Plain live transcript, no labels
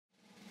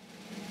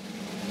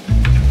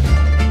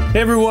Hey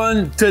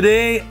everyone,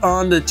 today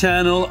on the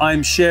channel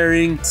I'm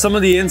sharing some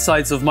of the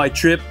insights of my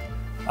trip.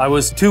 I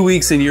was 2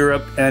 weeks in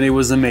Europe and it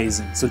was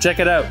amazing, so check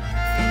it out.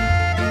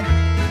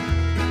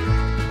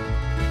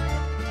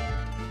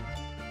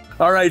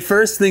 All right,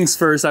 first things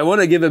first, I want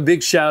to give a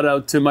big shout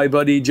out to my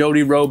buddy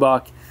Jody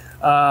Roebuck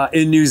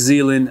in New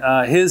Zealand.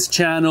 His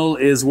channel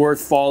is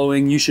worth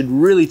following. You should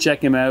really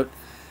check him out.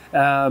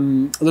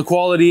 The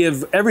quality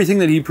of everything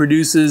that he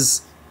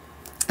produces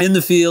in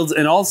the fields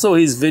and also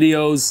his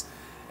videos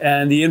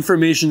and the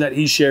information that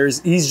he shares.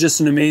 He's just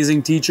an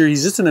amazing teacher.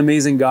 He's just an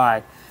amazing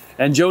guy.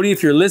 And Jody,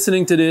 if you're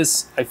listening to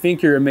this, I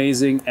think you're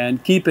amazing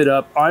and keep it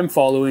up. I'm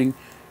following.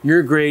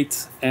 You're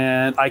great.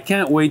 And I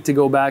can't wait to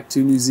go back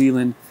to New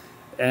Zealand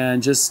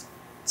and just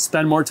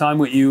spend more time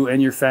with you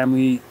and your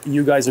family.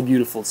 You guys are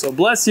beautiful. So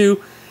bless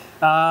you.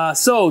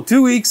 So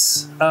 2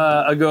 weeks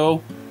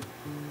ago,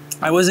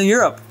 I was in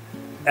Europe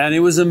and it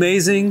was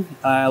amazing.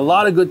 A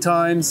lot of good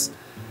times.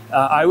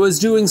 I was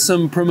doing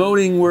some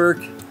promoting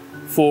work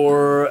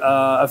for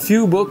a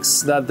few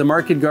books that the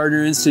Market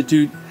Gardener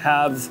Institute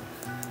have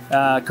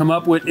come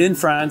up with in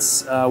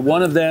France.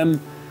 One of them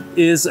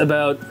is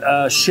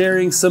about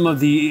sharing some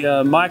of the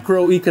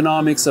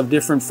microeconomics of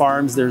different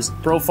farms. There's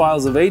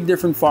profiles of 8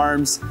 different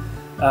farms,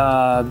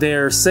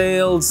 their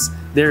sales,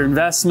 their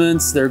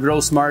investments, their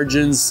gross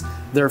margins,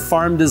 their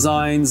farm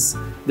designs,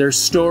 their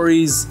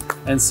stories.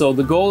 And so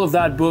the goal of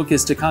that book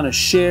is to kind of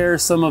share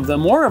some of the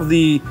more of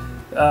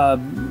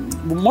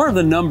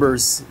the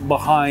numbers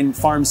behind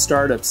farm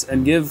startups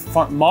and give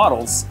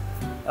models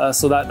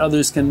so that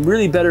others can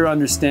really better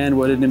understand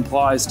what it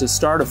implies to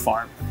start a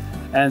farm.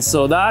 And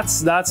so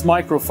that's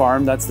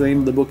Microfarm. That's the name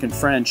of the book in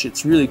French.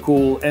 It's really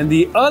cool. And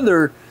the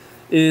other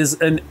is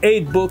an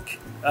 8-book,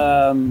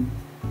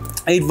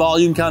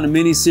 8-volume kind of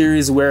mini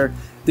series where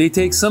they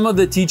take some of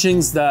the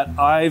teachings that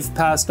I've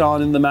passed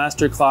on in the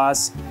master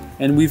class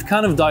and we've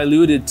kind of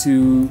diluted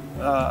to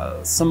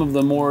some of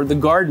the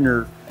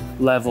gardener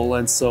level.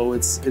 And so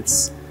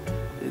it's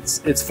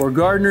for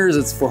gardeners,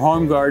 it's for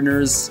home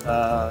gardeners.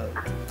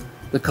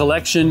 The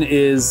collection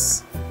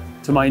is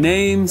to my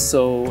name,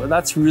 so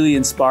that's really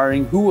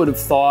inspiring. Who would have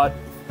thought?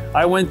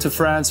 I went to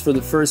France for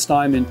the first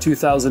time in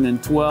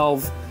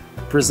 2012 to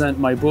present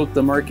my book,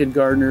 The Market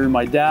Gardener.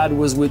 My dad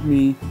was with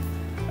me.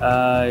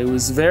 It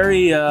was a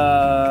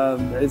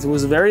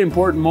very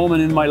important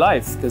moment in my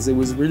life because it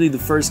was really the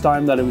first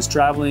time that I was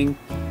traveling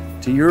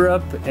to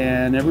Europe,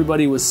 and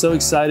everybody was so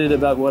excited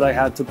about what I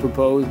had to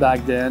propose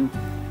back then,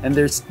 and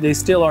they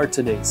still are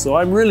today. So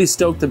I'm really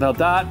stoked about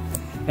that.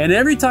 And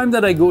every time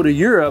that I go to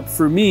Europe,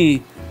 for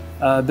me,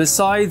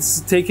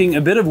 besides taking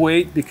a bit of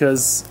weight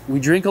because we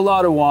drink a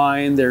lot of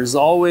wine, there's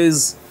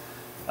always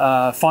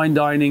fine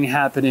dining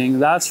happening.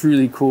 That's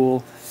really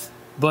cool.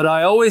 But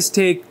I always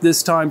take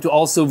this time to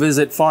also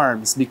visit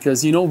farms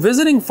because, you know,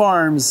 visiting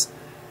farms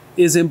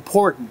is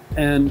important.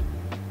 And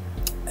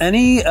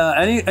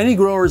any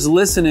growers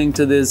listening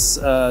to this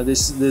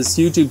this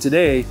YouTube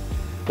today,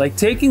 like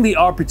taking the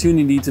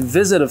opportunity to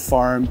visit a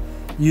farm,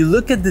 you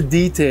look at the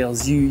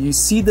details, you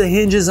see the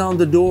hinges on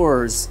the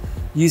doors,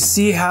 you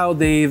see how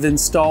they've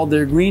installed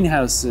their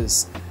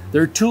greenhouses,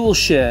 their tool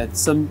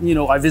sheds. You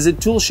know, I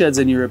visit tool sheds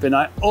in Europe and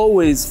I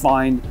always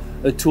find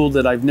a tool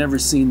that I've never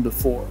seen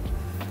before.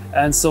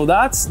 And so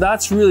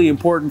that's really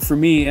important for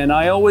me. And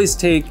I always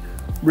take,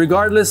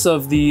 regardless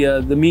of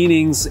the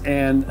meetings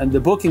and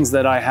the bookings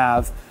that I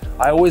have,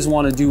 I always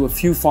want to do a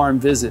few farm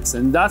visits.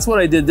 And that's what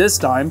I did this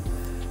time.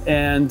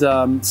 And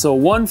so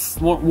one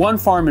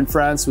farm in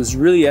France was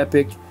really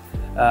epic,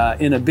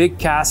 in a big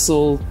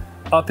castle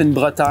up in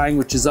Bretagne,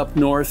 which is up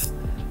north.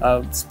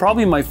 It's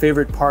probably my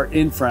favorite part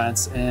in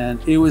France. And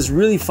it was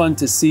really fun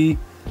to see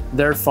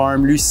their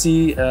farm.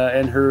 Lucie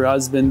and her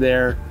husband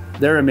there,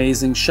 they're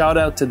amazing. Shout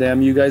out to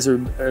them. You guys are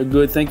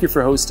good. Thank you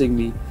for hosting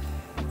me.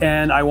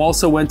 And I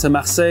also went to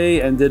Marseille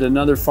and did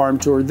another farm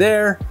tour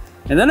there.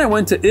 And then I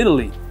went to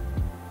Italy.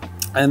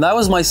 And that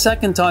was my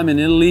second time in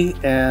Italy,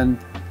 and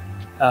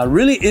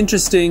really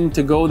interesting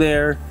to go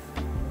there.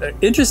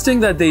 Interesting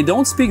that they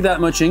don't speak that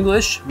much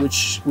English,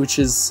 which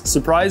is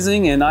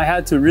surprising, and I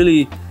had to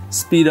really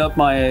speed up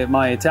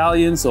my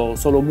Italian. So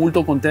sono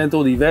molto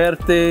contento di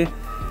verte.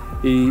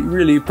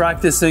 Really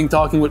practicing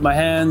talking with my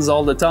hands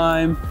all the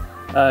time.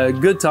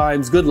 Good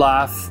times, good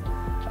laugh.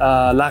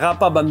 La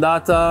Rapa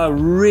Bandata,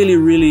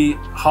 really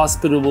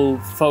hospitable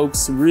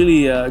folks,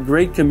 really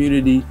great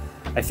community.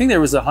 I think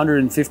there was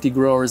 150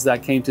 growers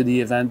that came to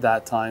the event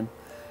that time,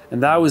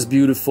 and that was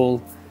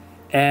beautiful.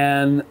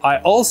 And I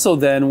also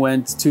then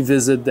went to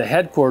visit the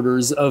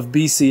headquarters of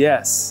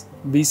BCS.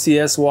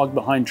 BCS Walk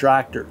Behind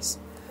Tractors.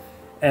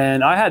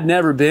 And I had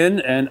never been,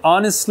 and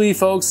honestly,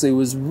 folks, it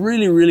was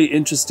really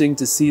interesting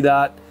to see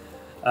that.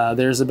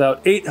 There's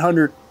about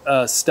 800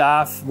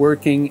 staff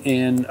working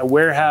in a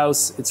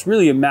warehouse. It's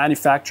really a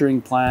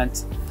manufacturing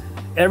plant.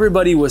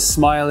 Everybody was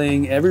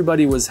smiling,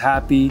 everybody was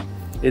happy.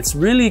 It's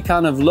really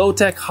kind of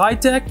low-tech,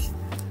 high-tech.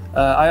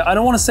 I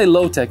don't want to say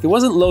low-tech. It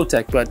wasn't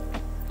low-tech, but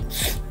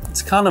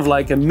it's kind of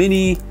like a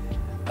mini,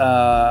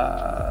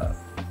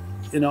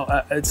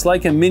 it's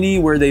like a mini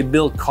where they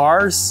build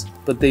cars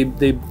but they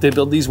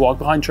build these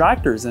walk-behind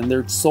tractors, and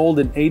they're sold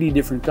in 80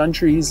 different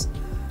countries.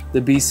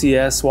 The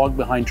BCS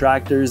walk-behind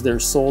tractors, they're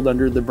sold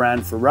under the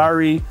brand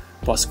Ferrari,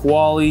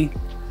 Pasquale.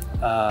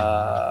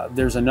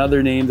 There's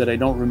another name that I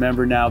don't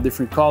remember now,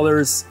 different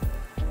colors.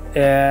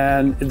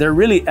 And they're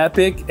really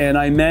epic, and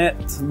I met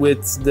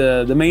with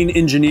the main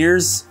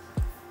engineers.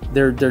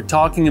 They're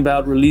talking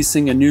about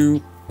releasing a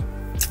new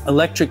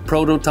electric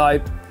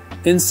prototype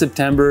in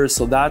September,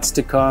 so that's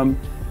to come.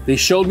 They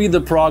showed me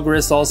the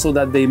progress also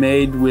that they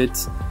made with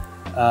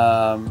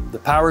the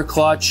power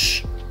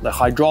clutch, the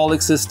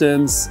hydraulic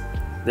systems.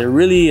 They're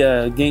really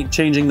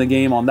changing the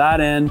game on that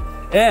end.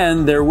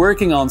 And they're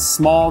working on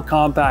small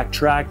compact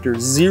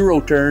tractors, 0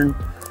 turn.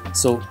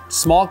 So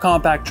small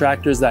compact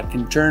tractors that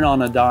can turn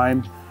on a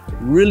dime.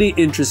 Really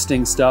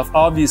interesting stuff.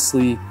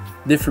 Obviously,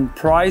 different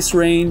price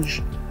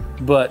range,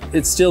 but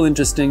it's still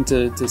interesting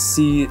to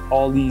see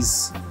all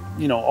these,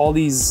 you know, all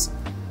these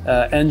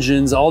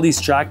engines, all these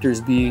tractors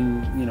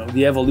being, you know,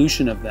 the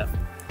evolution of them.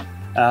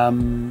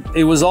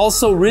 It was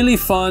also really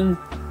fun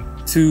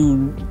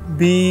to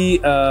be,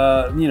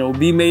 you know,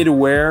 be made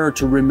aware, or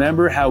to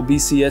remember how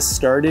BCS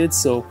started.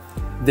 So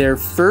their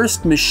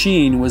first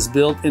machine was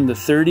built in the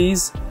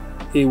 30s.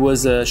 It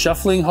was a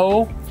shuffling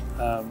hoe.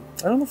 I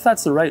don't know if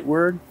that's the right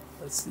word.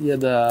 Yeah,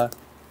 the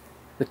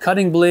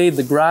cutting blade,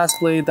 the grass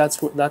blade.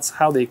 That's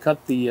how they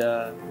cut the.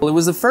 Well, it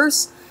was the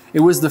first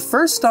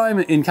time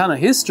in kind of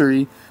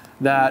history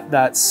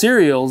that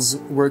cereals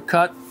were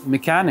cut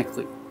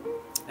mechanically,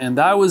 and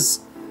that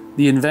was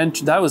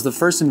the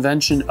first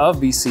invention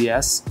of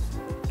BCS,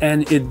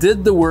 and it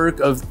did the work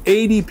of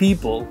 80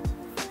 people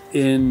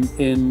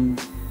in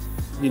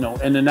you know,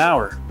 in an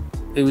hour.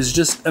 It was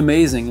just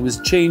amazing. It was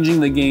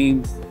changing the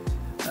game,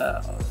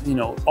 you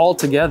know,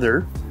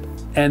 altogether.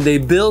 And they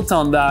built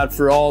on that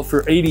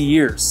for 80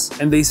 years.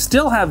 And they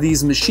still have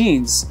these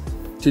machines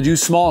to do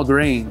small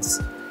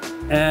grains.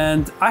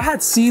 And I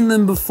had seen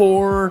them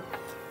before,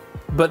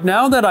 but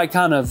now that I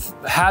kind of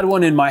had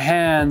one in my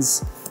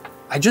hands,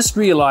 I just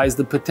realized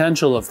the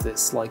potential of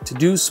this, like to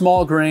do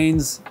small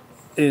grains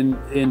in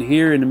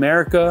here in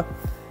America.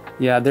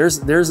 Yeah,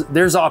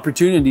 there's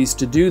opportunities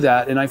to do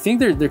that. And I think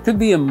there could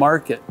be a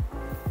market.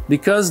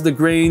 Because the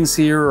grains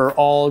here are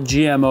all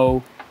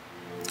GMO,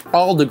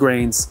 all the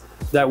grains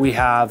that we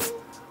have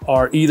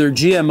are either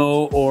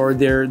GMO or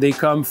they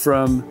come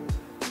from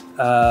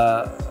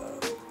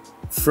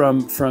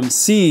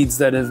seeds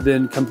that have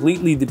been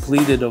completely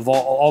depleted of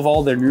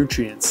all their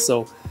nutrients.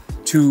 So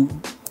to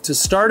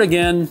start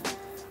again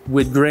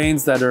with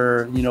grains that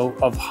are, you know,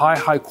 of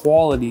high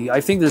quality, I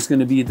think there's going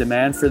to be a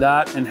demand for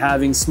that, and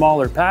having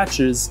smaller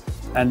patches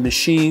and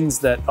machines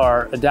that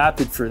are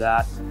adapted for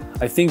that,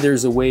 I think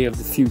there's a way of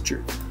the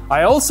future.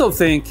 I also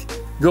think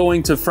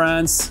going to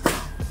France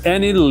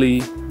and Italy,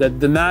 that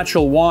the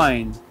natural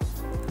wine,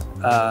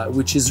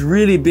 which is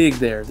really big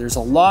there. There's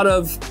a lot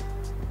of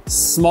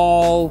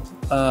small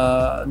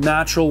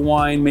natural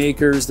wine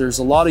makers. There's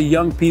a lot of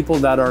young people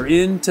that are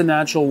into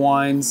natural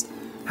wines,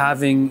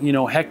 having, you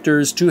know,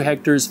 hectares, 2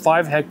 hectares,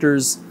 5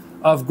 hectares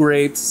of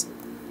grapes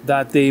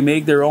that they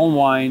make their own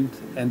wine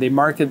and they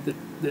market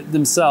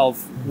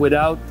themselves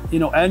without, you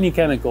know, any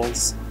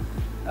chemicals.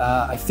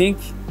 I think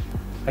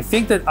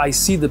that I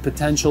see the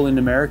potential in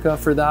America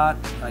for that.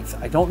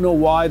 I don't know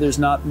why there's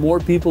not more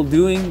people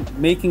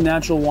making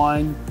natural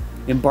wine,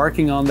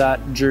 embarking on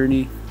that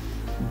journey,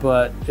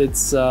 but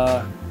it's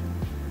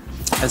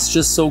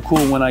just so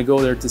cool when I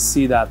go there to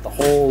see that the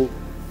whole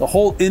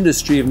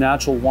industry of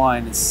natural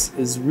wine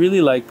is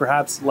really like,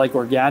 perhaps like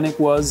organic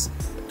was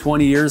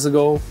 20 years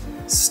ago,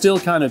 still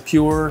kind of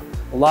pure.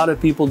 A lot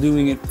of people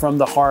doing it from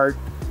the heart.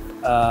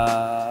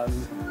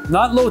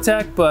 Not low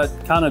tech, but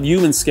kind of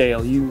human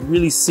scale. You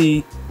really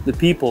see the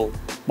people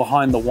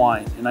behind the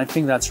wine, and I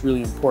think that's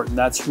really important.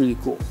 That's really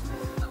cool.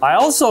 I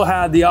also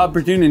had the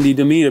opportunity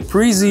to meet a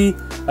pretty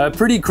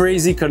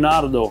crazy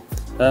Conardo,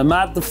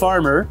 Matt the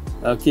farmer.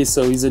 Okay,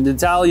 so he's an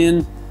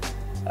Italian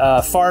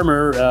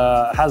farmer,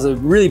 has a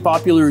really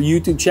popular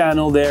YouTube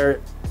channel there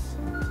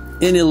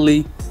in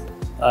Italy,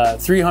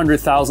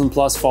 300,000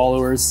 plus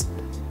followers,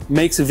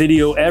 makes a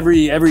video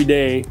every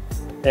day.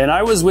 And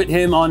I was with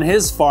him on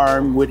his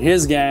farm with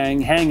his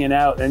gang hanging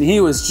out, and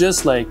he was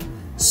just like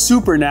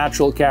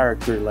supernatural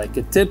character, like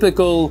a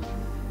typical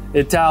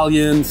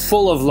Italian,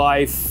 full of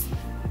life.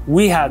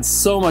 We had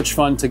so much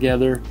fun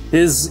together.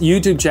 His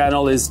YouTube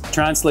channel is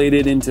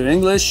translated into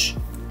English,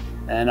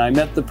 and I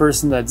met the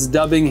person that's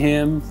dubbing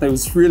him. It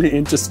was really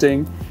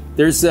interesting.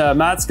 There's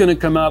Matt's gonna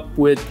come up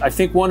with, I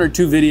think, 1 or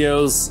 2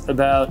 videos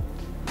about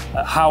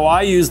how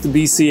I use the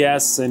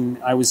BCS, and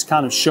I was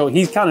kind of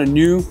he's kind of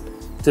new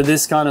to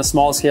this kind of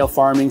small scale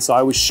farming, so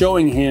I was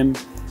showing him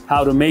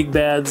how to make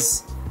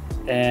beds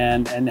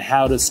and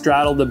how to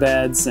straddle the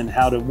beds and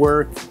how to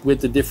work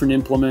with the different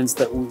implements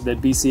that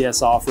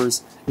BCS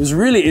offers. It was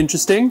really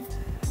interesting,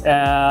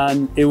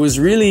 and it was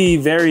really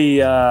very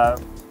kind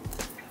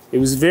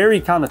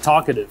of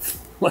talkative.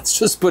 Let's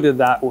just put it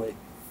that way.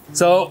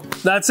 So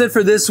that's it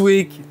for this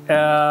week.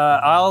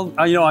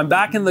 I'm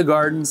back in the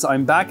gardens.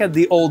 I'm back at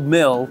the old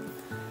mill,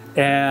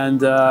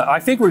 And I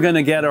think we're going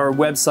to get our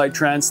website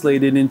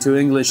translated into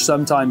English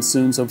sometime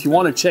soon. So if you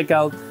want to check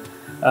out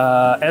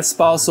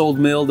Espace Old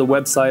Mill, the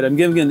website, I'm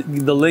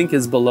giving the link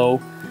is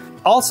below.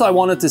 Also, I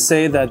wanted to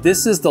say that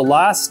this is the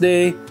last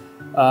day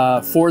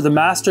for the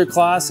master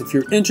class. If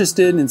you're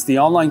interested, it's the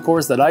online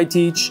course that I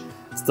teach.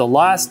 It's the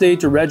last day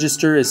to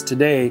register is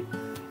today,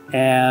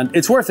 and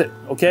it's worth it,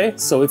 okay?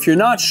 So if you're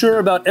not sure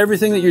about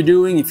everything that you're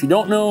doing, if you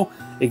don't know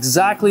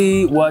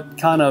exactly what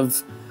kind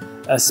of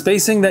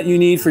spacing that you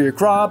need for your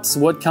crops,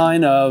 what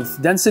kind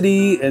of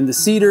density and the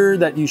seeder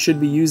that you should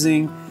be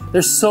using,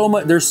 there's so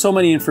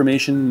many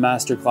information in the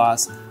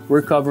masterclass.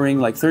 We're covering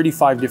like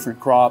 35 different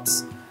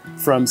crops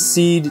from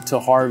seed to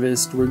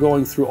harvest. We're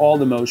going through all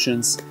the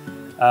motions.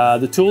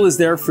 The tool is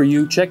there for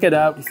you. Check it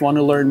out if you want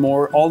to learn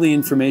more. All the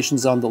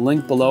information's on the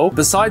link below.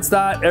 Besides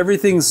that,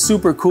 everything's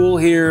super cool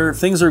here.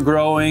 Things are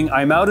growing.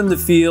 I'm out in the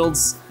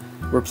fields.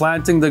 We're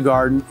planting the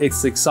garden.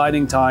 It's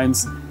exciting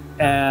times.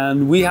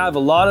 And we have a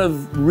lot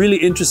of really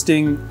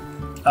interesting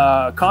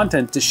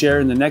content to share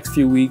in the next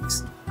few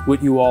weeks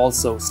with you all.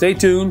 So stay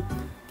tuned.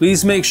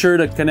 Please make sure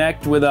to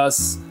connect with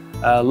us,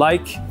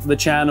 like the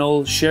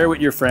channel, share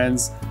with your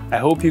friends. I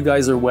hope you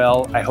guys are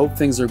well. I hope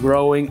things are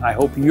growing. I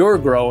hope you're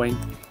growing.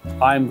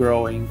 I'm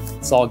growing.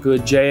 It's all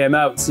good. JM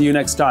out. See you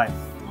next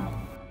time.